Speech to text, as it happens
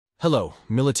Hello,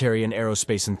 military and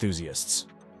aerospace enthusiasts.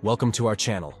 Welcome to our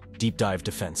channel, Deep Dive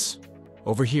Defense.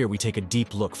 Over here we take a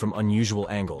deep look from unusual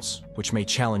angles, which may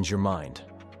challenge your mind.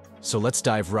 So let's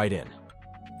dive right in.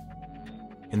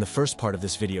 In the first part of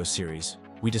this video series,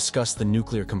 we discuss the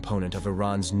nuclear component of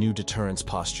Iran's new deterrence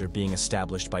posture being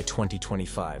established by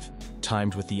 2025,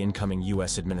 timed with the incoming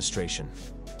US administration.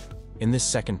 In this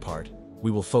second part, we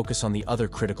will focus on the other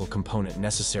critical component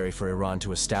necessary for Iran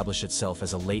to establish itself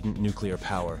as a latent nuclear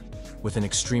power, with an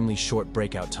extremely short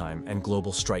breakout time and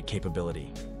global strike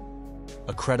capability.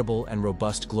 A credible and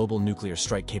robust global nuclear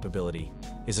strike capability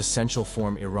is essential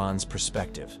from Iran's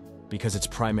perspective, because its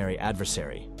primary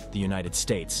adversary, the United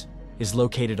States, is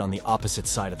located on the opposite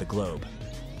side of the globe.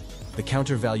 The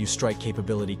counter-value strike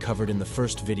capability covered in the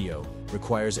first video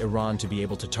requires Iran to be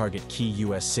able to target key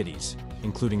US cities,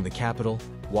 including the capital,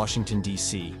 Washington,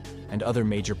 D.C., and other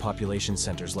major population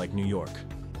centers like New York.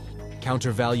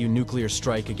 Counter-value nuclear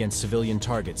strike against civilian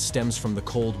targets stems from the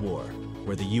Cold War,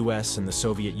 where the US and the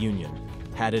Soviet Union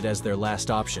had it as their last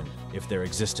option if their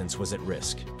existence was at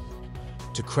risk.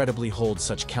 To credibly hold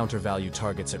such counter-value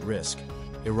targets at risk,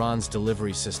 Iran's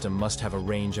delivery system must have a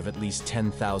range of at least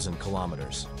 10,000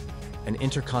 kilometers. An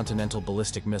intercontinental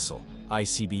ballistic missile,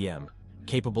 ICBM,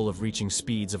 capable of reaching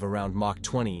speeds of around Mach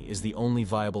 20 is the only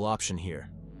viable option here,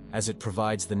 as it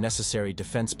provides the necessary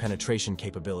defense penetration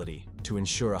capability to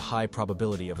ensure a high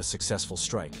probability of a successful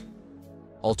strike.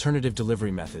 Alternative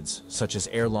delivery methods, such as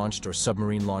air-launched or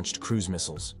submarine-launched cruise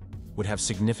missiles, would have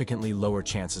significantly lower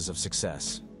chances of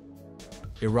success.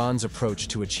 Iran's approach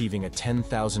to achieving a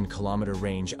 10,000-kilometer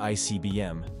range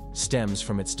ICBM stems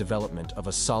from its development of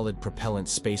a solid propellant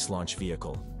space launch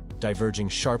vehicle, diverging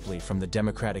sharply from the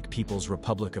Democratic People's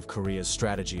Republic of Korea's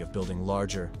strategy of building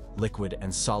larger, liquid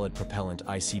and solid propellant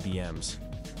ICBMs.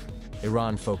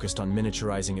 Iran focused on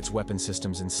miniaturizing its weapon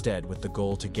systems instead, with the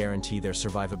goal to guarantee their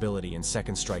survivability in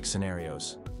second strike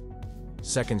scenarios.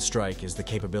 Second strike is the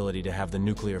capability to have the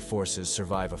nuclear forces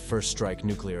survive a first strike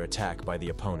nuclear attack by the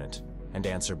opponent and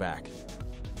answer back.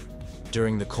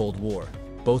 During the Cold War,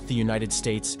 both the United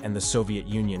States and the Soviet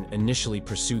Union initially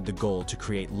pursued the goal to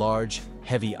create large,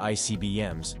 heavy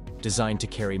ICBMs designed to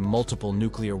carry multiple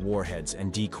nuclear warheads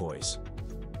and decoys.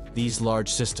 These large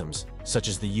systems, such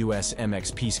as the US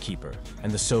MX Peacekeeper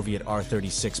and the Soviet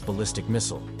R-36 ballistic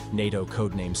missile, NATO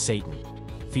codename Satan,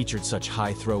 featured such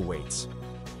high throw weights.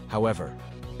 However,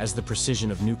 as the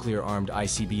precision of nuclear-armed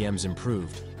ICBMs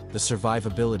improved, the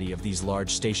survivability of these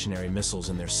large stationary missiles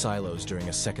in their silos during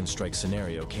a second strike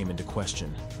scenario came into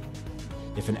question.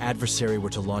 If an adversary were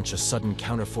to launch a sudden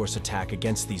counterforce attack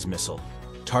against these missiles,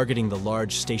 targeting the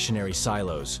large stationary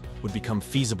silos would become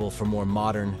feasible for more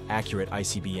modern, accurate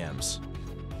ICBMs.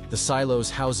 The silos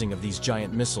housing of these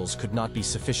giant missiles could not be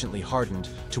sufficiently hardened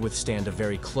to withstand a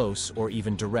very close or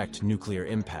even direct nuclear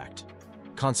impact.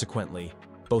 Consequently,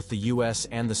 both the US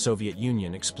and the Soviet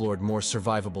Union explored more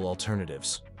survivable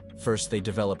alternatives. First, they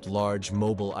developed large,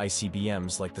 mobile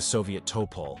ICBMs like the Soviet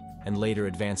Topol, and later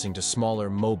advancing to smaller,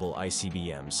 mobile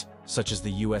ICBMs, such as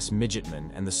the US Midgetman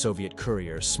and the Soviet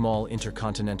Courier small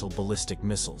intercontinental ballistic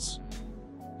missiles.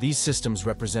 These systems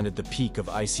represented the peak of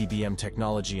ICBM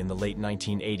technology in the late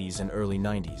 1980s and early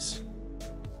 90s.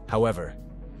 However,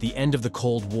 the end of the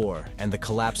Cold War and the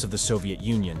collapse of the Soviet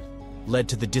Union led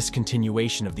to the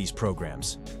discontinuation of these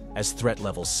programs, as threat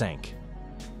levels sank.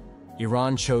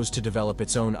 Iran chose to develop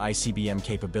its own ICBM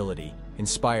capability,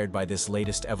 inspired by this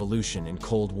latest evolution in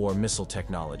Cold War missile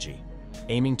technology,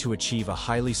 aiming to achieve a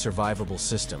highly survivable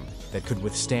system that could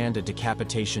withstand a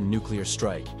decapitation nuclear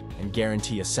strike and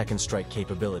guarantee a second strike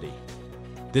capability.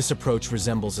 This approach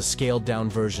resembles a scaled-down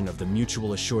version of the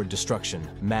mutual assured destruction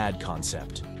 (MAD)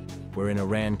 concept, wherein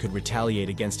Iran could retaliate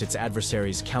against its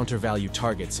adversary's counter-value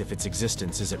targets if its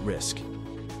existence is at risk.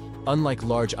 Unlike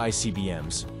large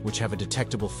ICBMs, which have a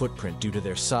detectable footprint due to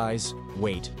their size,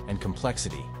 weight, and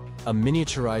complexity, a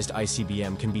miniaturized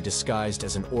ICBM can be disguised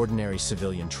as an ordinary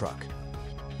civilian truck.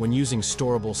 When using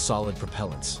storable solid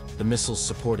propellants, the missile's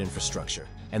support infrastructure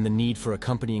and the need for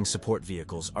accompanying support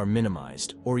vehicles are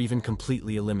minimized or even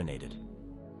completely eliminated.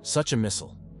 Such a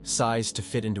missile, sized to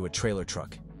fit into a trailer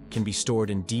truck, can be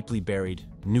stored in deeply buried,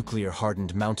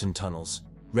 nuclear-hardened mountain tunnels,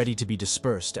 ready to be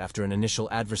dispersed after an initial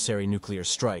adversary nuclear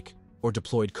strike, or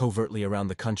deployed covertly around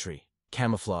the country,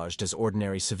 camouflaged as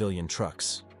ordinary civilian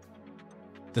trucks.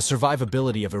 The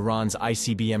survivability of Iran's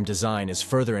ICBM design is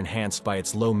further enhanced by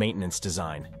its low-maintenance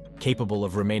design, capable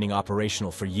of remaining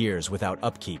operational for years without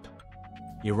upkeep.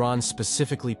 Iran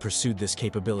specifically pursued this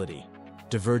capability,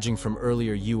 diverging from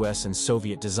earlier US and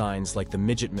Soviet designs like the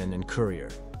Midgetman and Courier,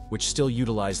 which still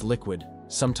utilized liquid,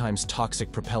 sometimes toxic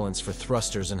propellants for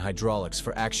thrusters and hydraulics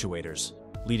for actuators,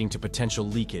 leading to potential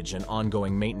leakage and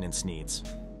ongoing maintenance needs.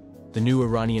 The new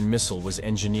Iranian missile was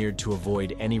engineered to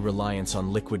avoid any reliance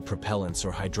on liquid propellants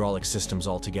or hydraulic systems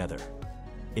altogether.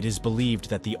 It is believed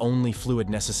that the only fluid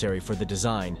necessary for the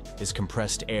design is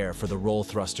compressed air for the roll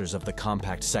thrusters of the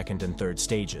compact second and third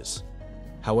stages.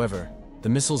 However, the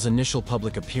missile's initial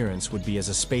public appearance would be as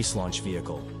a space launch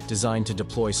vehicle, designed to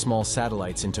deploy small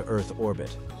satellites into Earth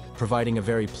orbit, providing a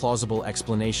very plausible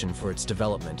explanation for its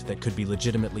development that could be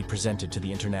legitimately presented to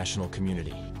the international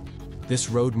community. This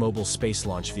road-mobile space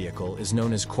launch vehicle is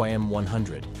known as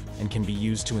Kheybar-100 and can be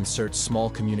used to insert small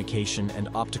communication and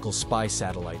optical spy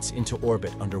satellites into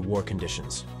orbit under war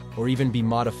conditions, or even be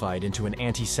modified into an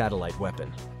anti-satellite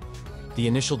weapon. The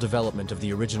initial development of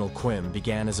the original Kheybar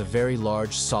began as a very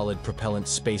large, solid propellant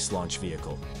space launch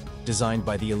vehicle, designed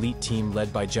by the elite team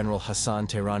led by General Hassan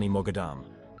Tehrani Moghadam,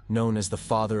 known as the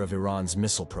father of Iran's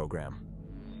missile program.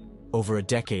 Over a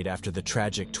decade after the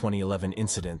tragic 2011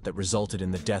 incident that resulted in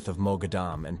the death of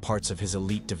Moghadam and parts of his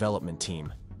elite development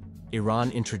team, Iran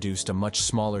introduced a much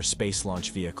smaller space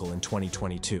launch vehicle in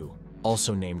 2022,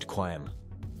 also named Kheybar.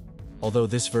 Although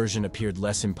this version appeared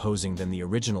less imposing than the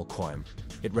original Kheybar,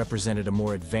 it represented a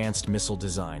more advanced missile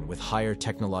design with higher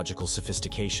technological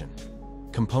sophistication.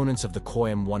 Components of the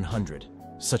Kheybar-100,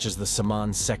 such as the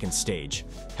Saman's second stage,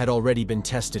 had already been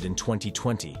tested in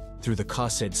 2020 through the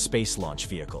Qased space launch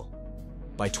vehicle.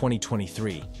 By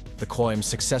 2023, the Kheybar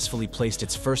successfully placed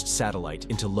its first satellite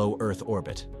into low Earth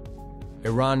orbit.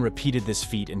 Iran repeated this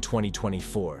feat in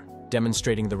 2024,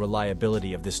 demonstrating the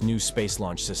reliability of this new space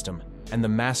launch system and the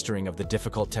mastering of the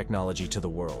difficult technology to the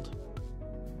world.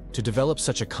 To develop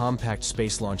such a compact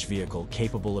space launch vehicle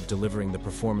capable of delivering the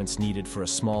performance needed for a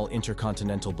small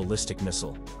intercontinental ballistic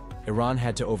missile, Iran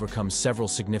had to overcome several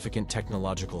significant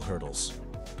technological hurdles.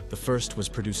 The first was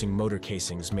producing motor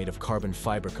casings made of carbon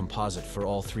fiber composite for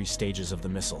all three stages of the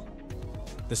missile.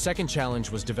 The second challenge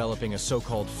was developing a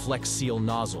so-called flex seal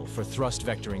nozzle for thrust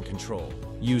vectoring control,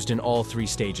 used in all three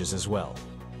stages as well.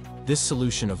 This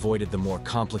solution avoided the more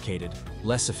complicated,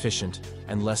 less efficient,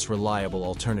 and less reliable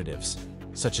alternatives,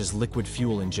 such as liquid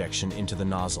fuel injection into the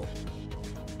nozzle.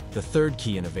 The third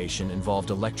key innovation involved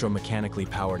electromechanically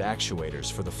powered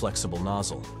actuators for the flexible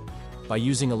nozzle. By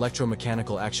using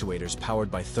electromechanical actuators powered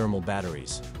by thermal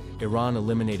batteries, Iran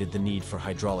eliminated the need for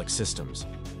hydraulic systems,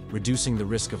 reducing the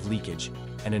risk of leakage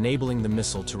and enabling the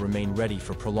missile to remain ready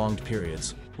for prolonged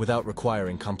periods without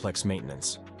requiring complex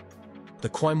maintenance. The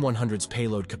Kheybar-100's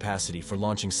payload capacity for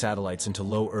launching satellites into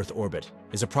low Earth orbit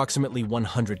is approximately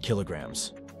 100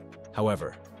 kilograms.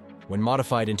 However, when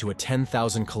modified into a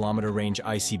 10,000-kilometer range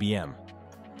ICBM,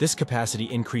 this capacity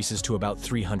increases to about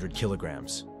 300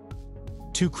 kilograms.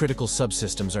 Two critical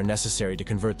subsystems are necessary to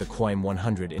convert the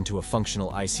Kheybar-100 into a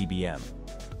functional ICBM.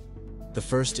 The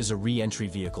first is a re-entry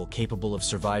vehicle capable of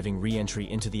surviving re-entry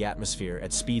into the atmosphere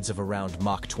at speeds of around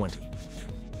Mach 20.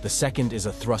 The second is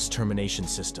a thrust termination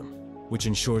system, which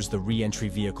ensures the re-entry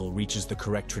vehicle reaches the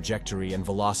correct trajectory and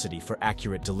velocity for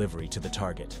accurate delivery to the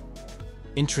target.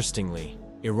 Interestingly,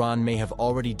 Iran may have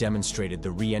already demonstrated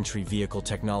the re-entry vehicle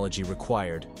technology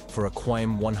required for a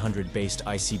Kheybar-100-based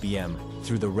ICBM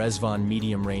through the Rezvan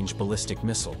medium-range ballistic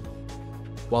missile.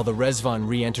 While the Rezvan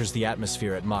re-enters the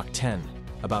atmosphere at Mach 10,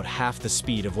 about half the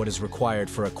speed of what is required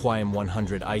for a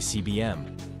Kheybar-100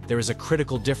 ICBM, there is a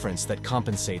critical difference that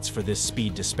compensates for this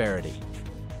speed disparity.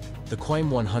 The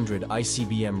Kheybar-100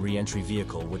 ICBM re-entry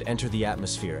vehicle would enter the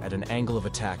atmosphere at an angle of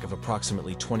attack of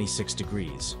approximately 26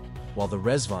 degrees, while the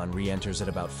Rezvan re-enters at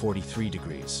about 43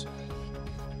 degrees.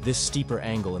 This steeper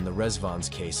angle in the Rezvan's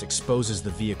case exposes the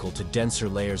vehicle to denser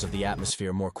layers of the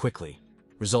atmosphere more quickly,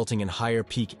 resulting in higher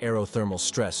peak aerothermal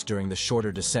stress during the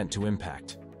shorter descent to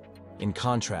impact. In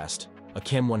contrast, a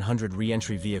Kheybar-100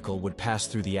 re-entry vehicle would pass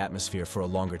through the atmosphere for a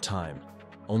longer time,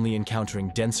 only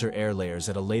encountering denser air layers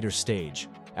at a later stage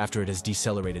after it has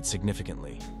decelerated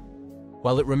significantly.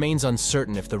 While it remains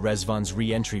uncertain if the Rezvan's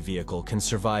re-entry vehicle can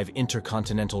survive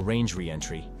intercontinental range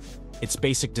re-entry, its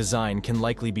basic design can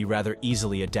likely be rather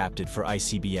easily adapted for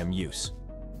ICBM use.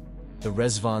 The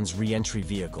Rezvan's re-entry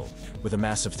vehicle, with a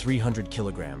mass of 300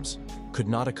 kilograms, could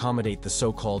not accommodate the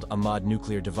so-called Ahmad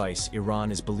nuclear device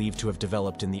Iran is believed to have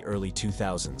developed in the early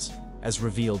 2000s, as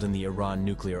revealed in the Iran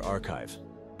Nuclear Archive.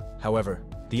 However,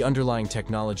 the underlying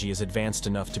technology is advanced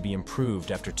enough to be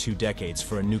improved after 2 decades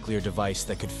for a nuclear device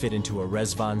that could fit into a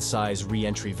Rezvan-size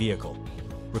re-entry vehicle,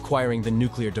 requiring the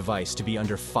nuclear device to be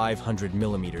under 500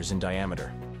 millimeters in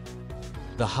diameter.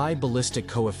 The high ballistic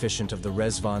coefficient of the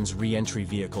Rezvan's re-entry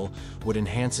vehicle would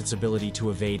enhance its ability to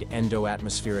evade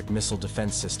endo-atmospheric missile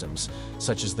defense systems,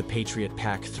 such as the Patriot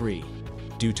PAC-3,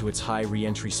 due to its high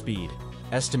re-entry speed,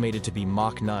 estimated to be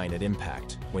Mach 9 at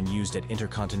impact when used at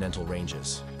intercontinental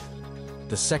ranges.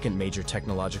 The second major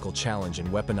technological challenge in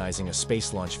weaponizing a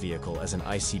space launch vehicle as an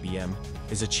ICBM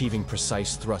is achieving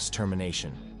precise thrust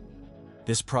termination.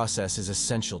 This process is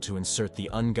essential to insert the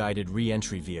unguided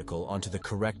re-entry vehicle onto the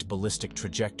correct ballistic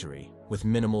trajectory with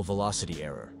minimal velocity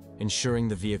error, ensuring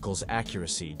the vehicle's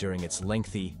accuracy during its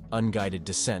lengthy, unguided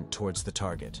descent towards the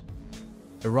target.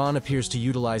 Iran appears to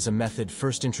utilize a method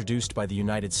first introduced by the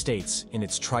United States in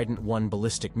its Trident-1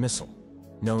 ballistic missile,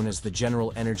 known as the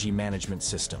General Energy Management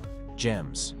System,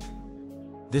 GEMS.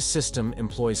 This system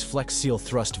employs flex-seal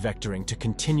thrust vectoring to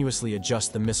continuously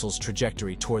adjust the missile's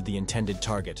trajectory toward the intended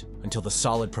target until the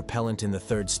solid propellant in the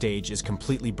third stage is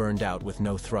completely burned out with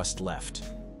no thrust left.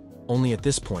 Only at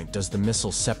this point does the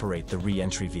missile separate the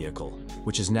re-entry vehicle,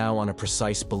 which is now on a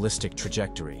precise ballistic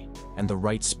trajectory, and the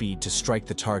right speed to strike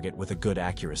the target with a good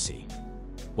accuracy.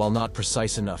 While not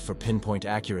precise enough for pinpoint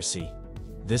accuracy,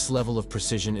 this level of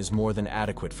precision is more than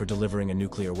adequate for delivering a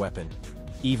nuclear weapon,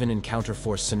 even in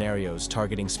counterforce scenarios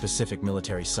targeting specific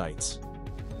military sites.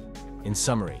 In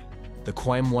summary, the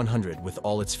QIM-100 with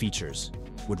all its features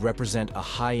would represent a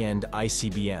high-end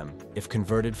ICBM if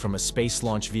converted from a space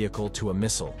launch vehicle to a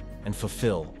missile and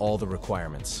fulfill all the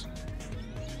requirements.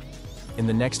 In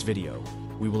the next video,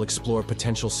 we will explore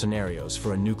potential scenarios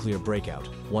for a nuclear breakout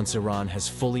once Iran has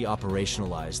fully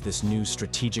operationalized this new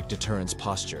strategic deterrence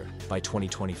posture by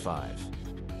 2025.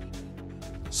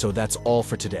 So that's all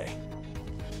for today.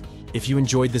 If you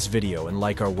enjoyed this video and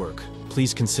like our work,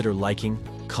 please consider liking,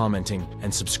 commenting,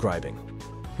 and subscribing.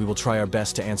 We will try our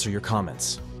best to answer your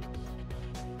comments.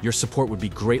 Your support would be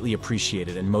greatly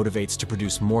appreciated and motivates to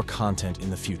produce more content in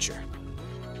the future.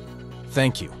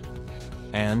 Thank you,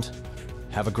 and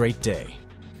have a great day.